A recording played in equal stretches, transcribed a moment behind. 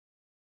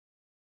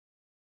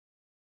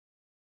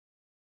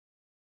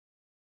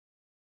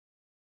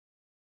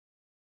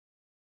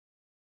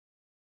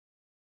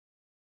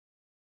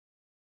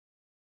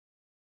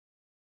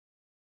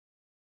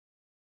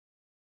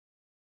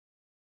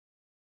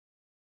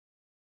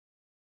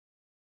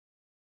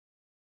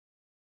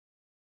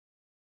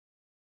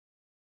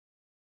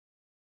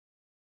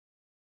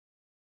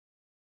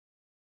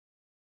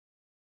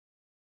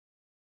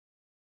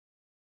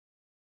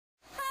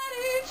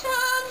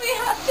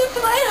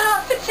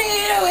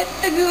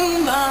with the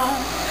Goomba.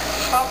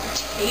 Hot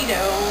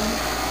potato.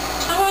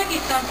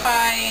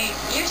 Tamaki-senpai,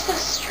 you're so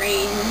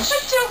strange.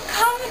 But don't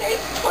commoners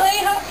play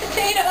hot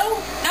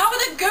potato? Not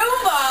with a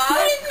Goomba!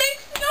 But it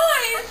makes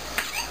noise!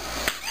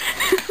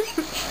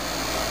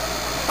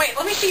 Wait,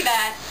 let me see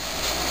that.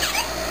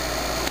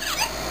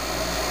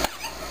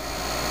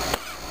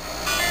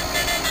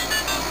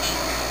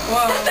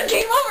 Whoa. That's the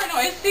game over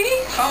noise, see?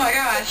 Oh my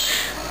gosh.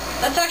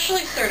 That's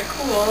actually sort of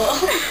cool.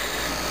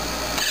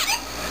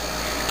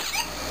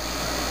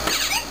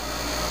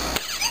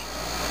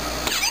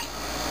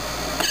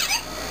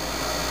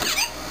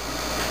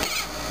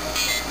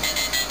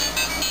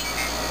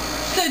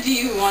 So do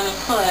you want to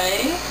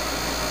play?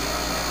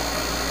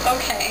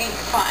 Okay,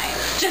 fine.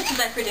 Just as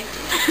I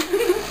predicted.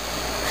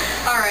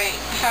 Alright,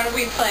 how do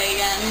we play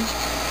again?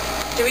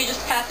 Do we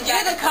just pass it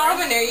back? You're the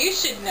commoner, you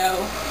should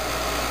know.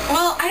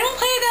 Well, I don't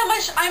play that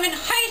much. I'm in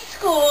high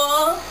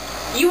school.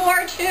 You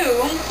are too.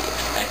 You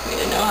expect me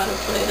to know how to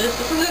play this.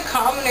 This is a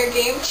commoner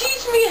game.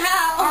 Teach me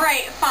how.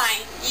 Alright,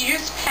 fine. You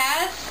just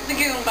pass the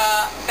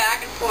Goomba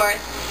back and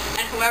forth,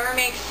 and whoever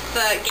makes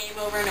the game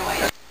over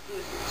noise.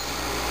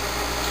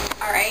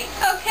 Alright.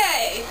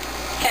 Okay.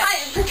 I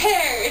am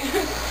prepared.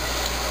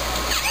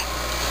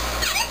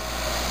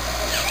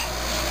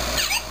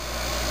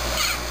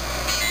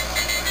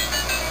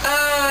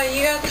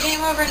 You got the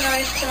game over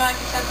noise,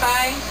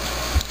 Tamaki-senpai.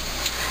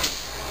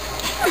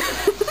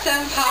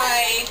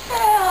 Senpai.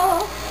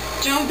 Hell.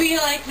 Don't be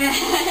like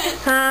that.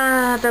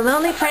 Ah, the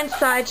lonely prince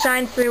side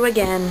shines through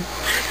again.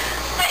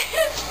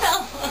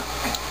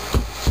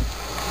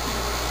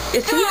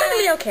 Is he gonna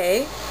be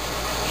okay?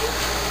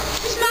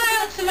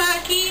 Smile,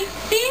 Tamaki.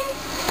 See?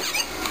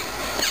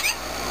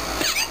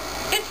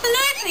 It's the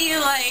knife that you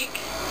like.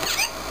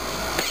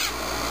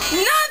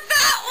 Not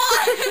that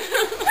one!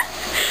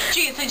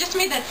 Jeez, I just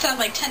made that sound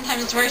like 10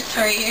 times worse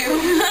for you.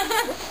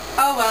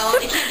 Oh well,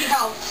 it can't be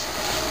helped.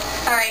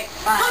 Alright,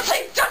 fine. I'll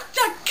play Duck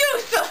Duck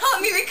Goose to help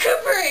me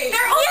recuperate!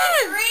 There are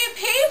only 3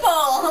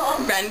 people!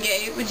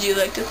 Renge, would you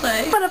like to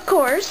play? But of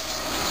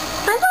course.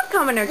 I love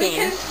commoner games.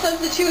 We can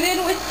substitute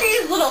in with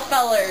these little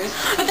fellers.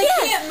 But they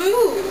can't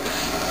move.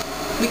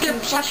 We can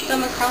push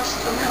them across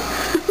the room.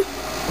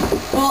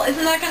 Well,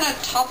 isn't that gonna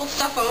topple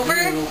stuff over?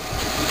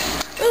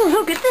 Ooh,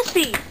 who could this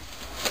be?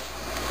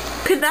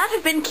 Could that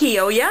have been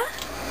Kiyoya?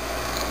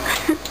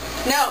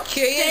 No,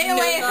 stay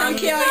away from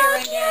Kiyoya.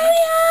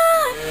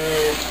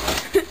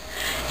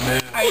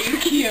 Are you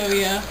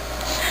Kiyoya?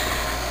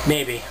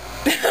 Maybe.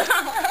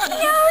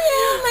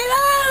 Kiyoya, my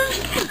love!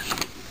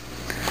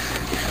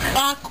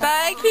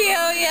 Bye,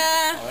 Kiyoya!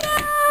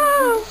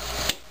 No!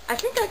 I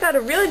think I got a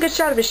really good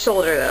shot of his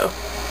shoulder, though.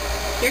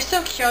 You're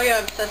so Kiyoya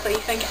obsessed that you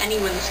think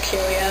anyone's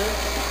Kiyoya.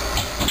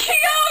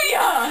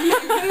 Kiyoya!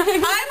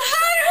 I'm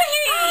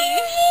Haruhi!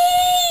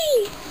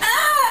 Haruhi!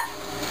 Ah!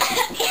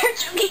 You're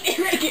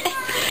choking me again.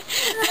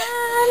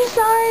 I'm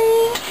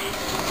sorry.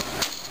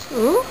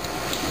 Ooh?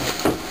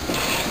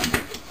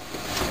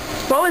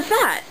 What was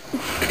that?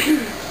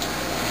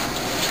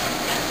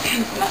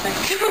 Nothing.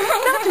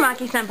 No,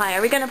 Tamaki-senpai,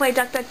 are we gonna play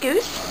Duck Duck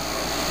Goose?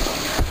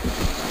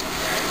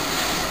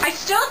 I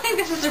still think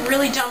this is a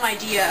really dumb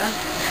idea.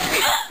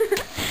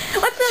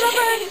 Let's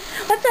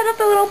set up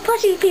the little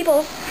plushy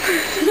people.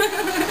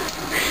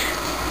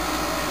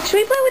 Should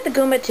we play with the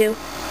Goomba too?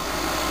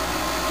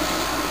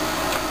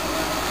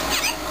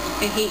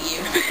 I hate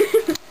you.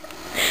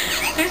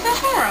 There's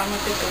nothing wrong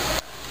with the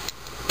Goomba.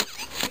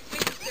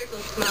 Make the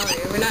circle smaller.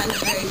 We're not in a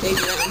very big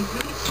room.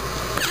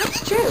 That's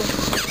true.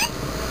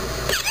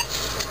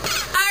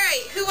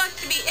 Alright, who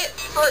wants to be it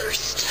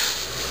first?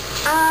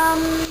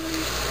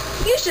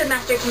 You should,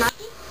 Master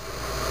Tamaki.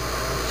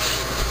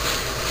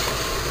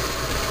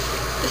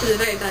 This is a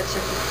very bad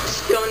circle.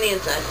 Just go on the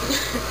inside.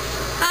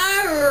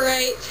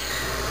 Alright.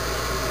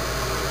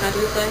 How do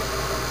we play?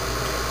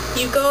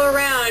 You go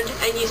around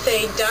and you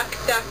say duck,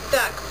 duck,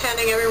 duck,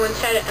 patting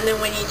everyone's head, and then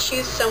when you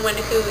choose someone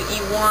who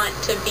you want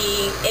to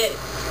be it,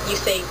 you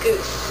say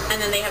goose. And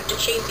then they have to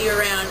chase you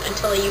around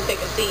until you pick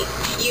a seat.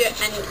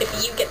 And if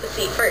you get the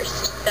seat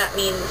first, that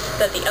means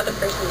that the other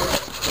person will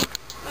get it.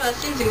 Well, it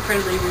seems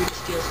incredibly rude to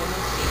steal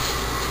someone's seat.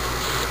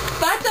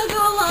 But I'll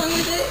go along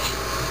with it.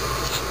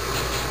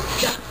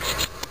 Duck.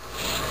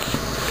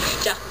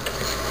 Duck.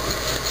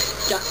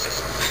 Duck.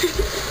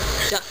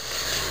 Duck.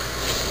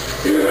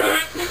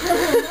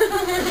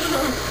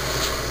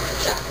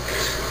 Duck.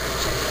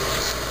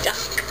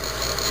 Duck.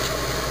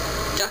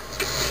 Duck.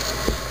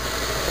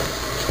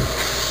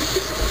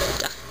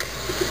 Duck.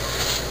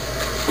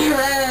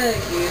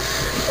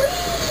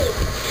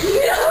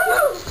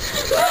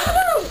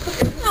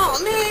 Oh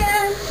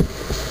man!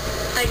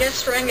 I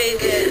guess Renge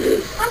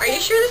did. Are you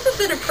sure this is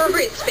an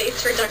appropriate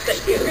space for Duck Duck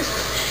Goose?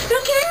 Who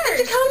cares?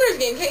 It's a commoner's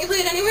game. Can't you play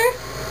it anywhere?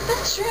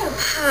 That's true.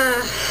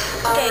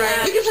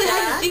 Alright. We can play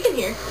hide and seek in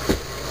here.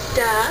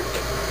 Duck.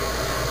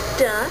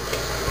 Duck.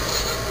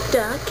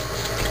 Duck.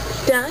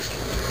 Duck.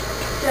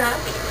 Duck.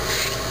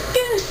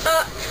 Goose.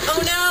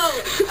 Oh no!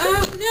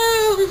 Oh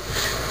no!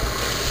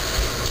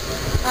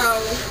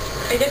 Oh.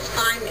 I guess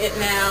I'm it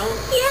now.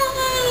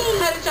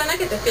 Yay! Tari-chan, I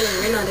get the feeling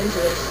you're not into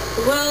this.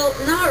 Well,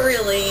 not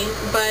really,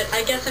 but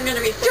I guess I'm gonna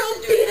be forced Don't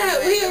to be do it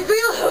that anyway. way. A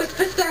real host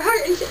puts their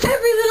heart into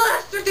every little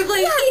aspect of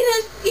life.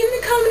 Even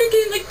a common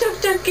game like Duck,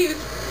 Duck, Goose.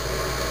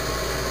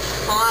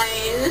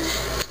 Fine.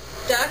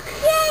 Duck.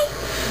 Yay!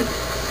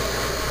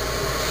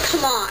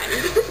 Come on.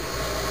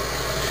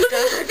 Look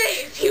at his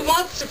face. He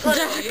wants to play.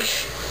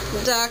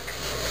 Duck.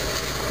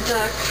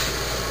 Duck.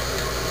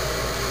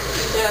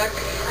 Duck.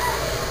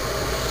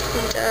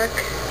 Duck.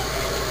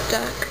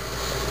 Duck.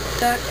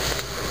 Duck.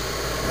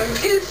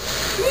 Goose.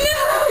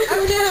 No!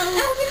 Oh no!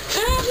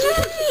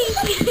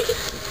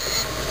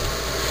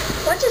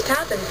 What just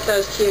happened? That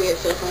was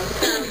curious,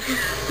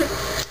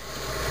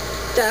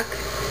 Duck.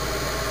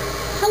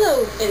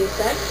 Hello,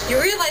 insect. You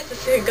realize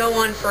this could go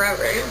on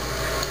forever.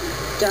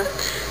 Duck.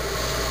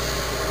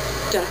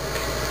 Duck.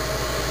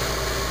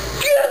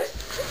 Goose!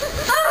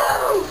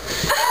 Oh!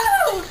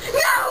 Oh!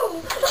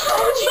 No!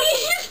 Oh,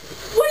 jeez!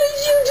 What did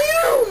you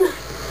do?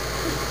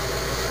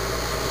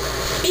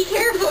 Be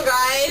careful,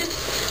 guys.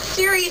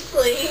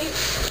 Seriously.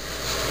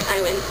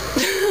 I win.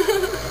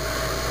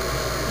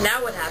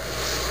 Now what happens?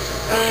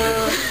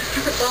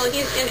 Well,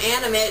 he's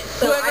inanimate,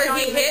 so Whoever I don't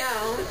he even hits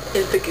know.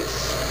 Is the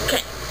goose.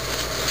 Okay.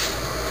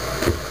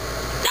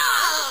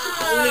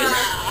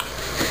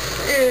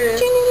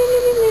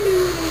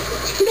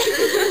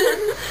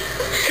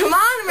 Come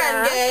on,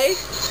 Renge.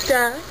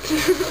 Duck.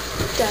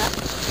 Duck.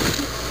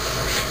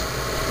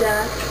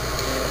 Duck.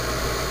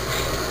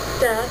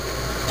 Duck.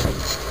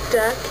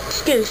 Duck.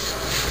 Goose.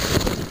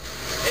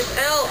 It's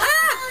L. Ah!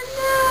 Oh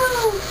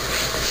no!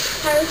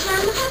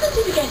 Tari-chan, what happens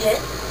if you get hit?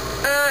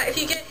 If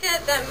you get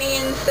hit, that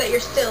means that you're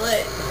still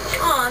it.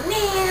 Aw,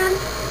 man.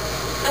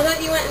 I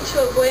thought you went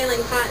into a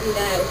boiling pot and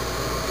died.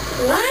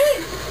 What?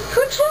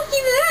 Who told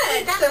you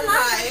that? That's so my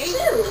high?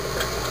 too.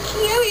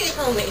 Kiyoya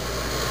told me.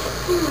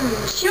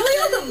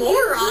 Kiyoya's a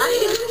moron.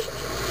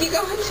 You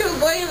go into a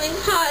boiling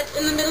pot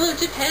in the middle of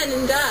Japan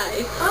and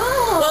die.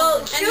 Oh. Well,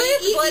 And Kiyoya's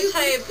they eat blood you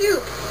type. for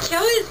soup.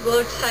 Kiyoya's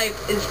blood type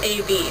is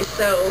AB,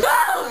 so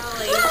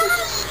probably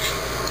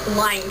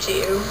lying to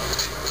you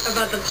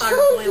about the pot of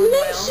boiling oil.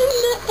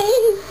 the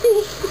AB.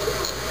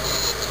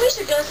 We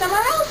should go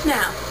somewhere else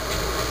now.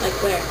 Like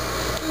where?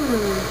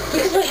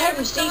 Because we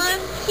haven't seen.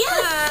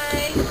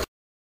 Yes. Bye.